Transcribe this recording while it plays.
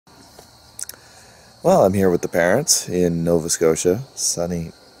Well, I'm here with the parents in Nova Scotia,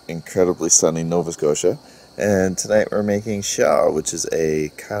 sunny, incredibly sunny Nova Scotia, and tonight we're making shaw, which is a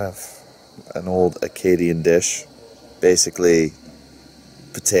kind of an old Acadian dish. Basically,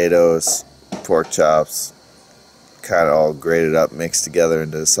 potatoes, pork chops, kind of all grated up, mixed together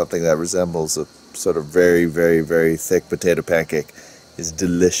into something that resembles a sort of very, very, very thick potato pancake. It's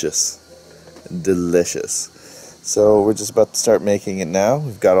delicious. Delicious. So we're just about to start making it now.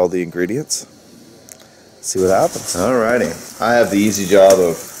 We've got all the ingredients. See what happens. Alrighty. I have the easy job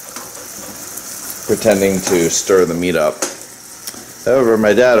of pretending to stir the meat up. However,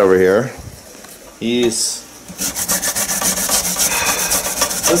 my dad over here, that's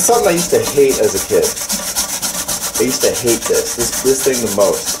something I used to hate as a kid. I used to hate this thing the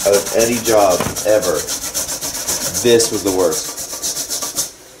most. Out of any job ever, this was the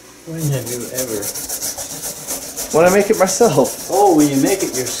worst. When have you ever? When I make it myself. Oh, when you make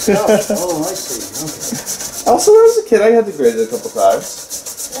it yourself. Oh, I see. Okay. Also, when I was a kid, I had to grate it a couple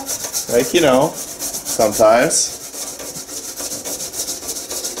times. Yeah. Like, you know, sometimes.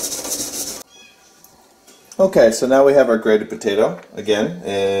 Okay, so now we have our grated potato. Again,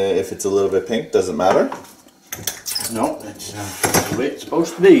 if it's a little bit pink, doesn't matter. No, that's the way it's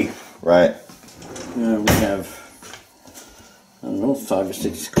supposed to be. Right. We have, I don't know, 5 or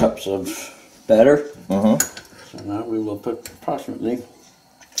 6 cups of batter. So now we will put approximately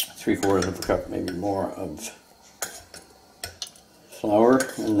 3/4 of a cup, maybe more, of flour,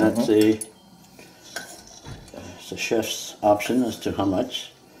 and that's it's a chef's option as to how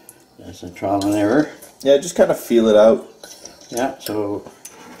much. That's a trial and error. Yeah, just kind of feel it out. Yeah, so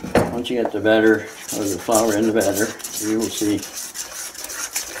once you get the batter, or the flour in the batter, you will see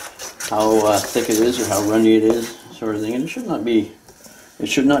how thick it is or how runny it is, sort of thing. And it should not be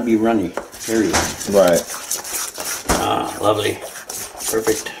runny, period. Right. Ah, lovely.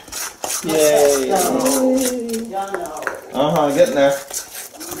 Perfect. Yay! Getting there.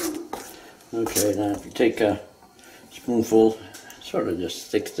 Okay, now if you take a spoonful, sort of just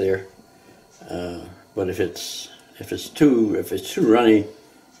sticks there. But if it's too runny,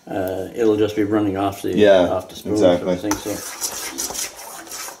 it'll just be running off the spoon. Exactly. Sort of thing,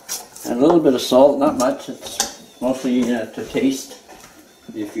 so. And a little bit of salt, not much. It's mostly to taste.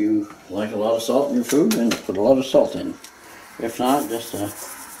 If you like a lot of salt in your food, then put a lot of salt in. If not, just a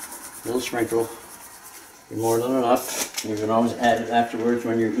little sprinkle. Be more than enough. You can always add it afterwards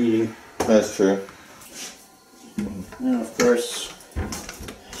when you're eating. That's true. And of course,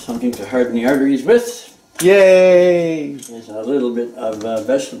 something to harden the arteries with. Yay! Is a little bit of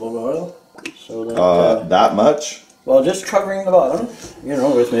vegetable oil. So that that much? Well, just covering the bottom, you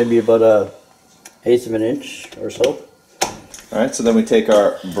know, with maybe about 1/8 of an inch or so. Alright, so then we take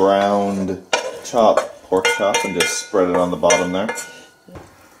our browned pork chop, and just spread it on the bottom there.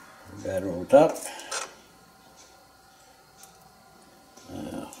 Batter over top.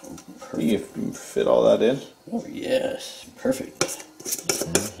 You can fit all that in. Oh yes, perfect.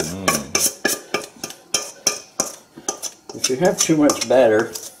 If you have too much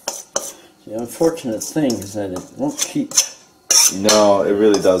batter, the unfortunate thing is that it won't keep. No, it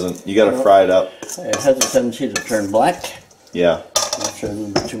really doesn't. You gotta fry it up. It has a tendency to turn black. Yeah. After a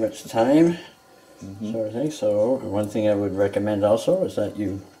little bit too much time, sort of thing. So one thing I would recommend also is that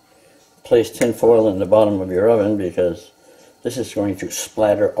you place tin foil in the bottom of your oven, because this is going to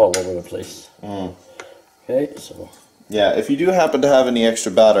splatter all over the place. Okay, so. Yeah, if you do happen to have any extra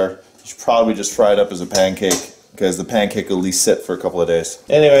batter, you should probably just fry it up as a pancake, because the pancake will at least sit for a couple of days.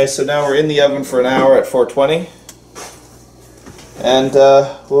 Anyway, so now we're in the oven for an hour at 420, and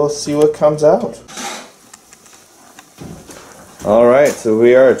we'll see what comes out. Alright, so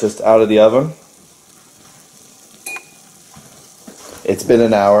we are just out of the oven. It's been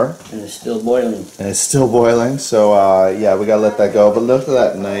an hour. And it's still boiling. And it's still boiling, so yeah, we gotta let that go. But look at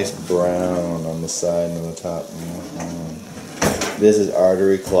that nice brown on the side and the top. This is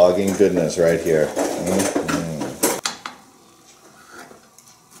artery clogging goodness right here.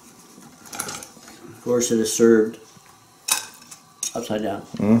 Of course, it is served upside down.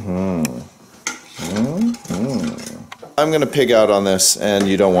 I'm gonna pig out on this, and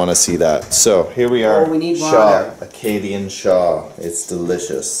you don't want to see that. So here we are. Oh, we need shaw, water. Acadian shaw. It's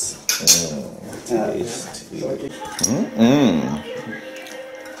delicious. Tasty.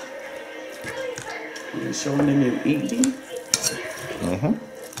 You showing them you eating?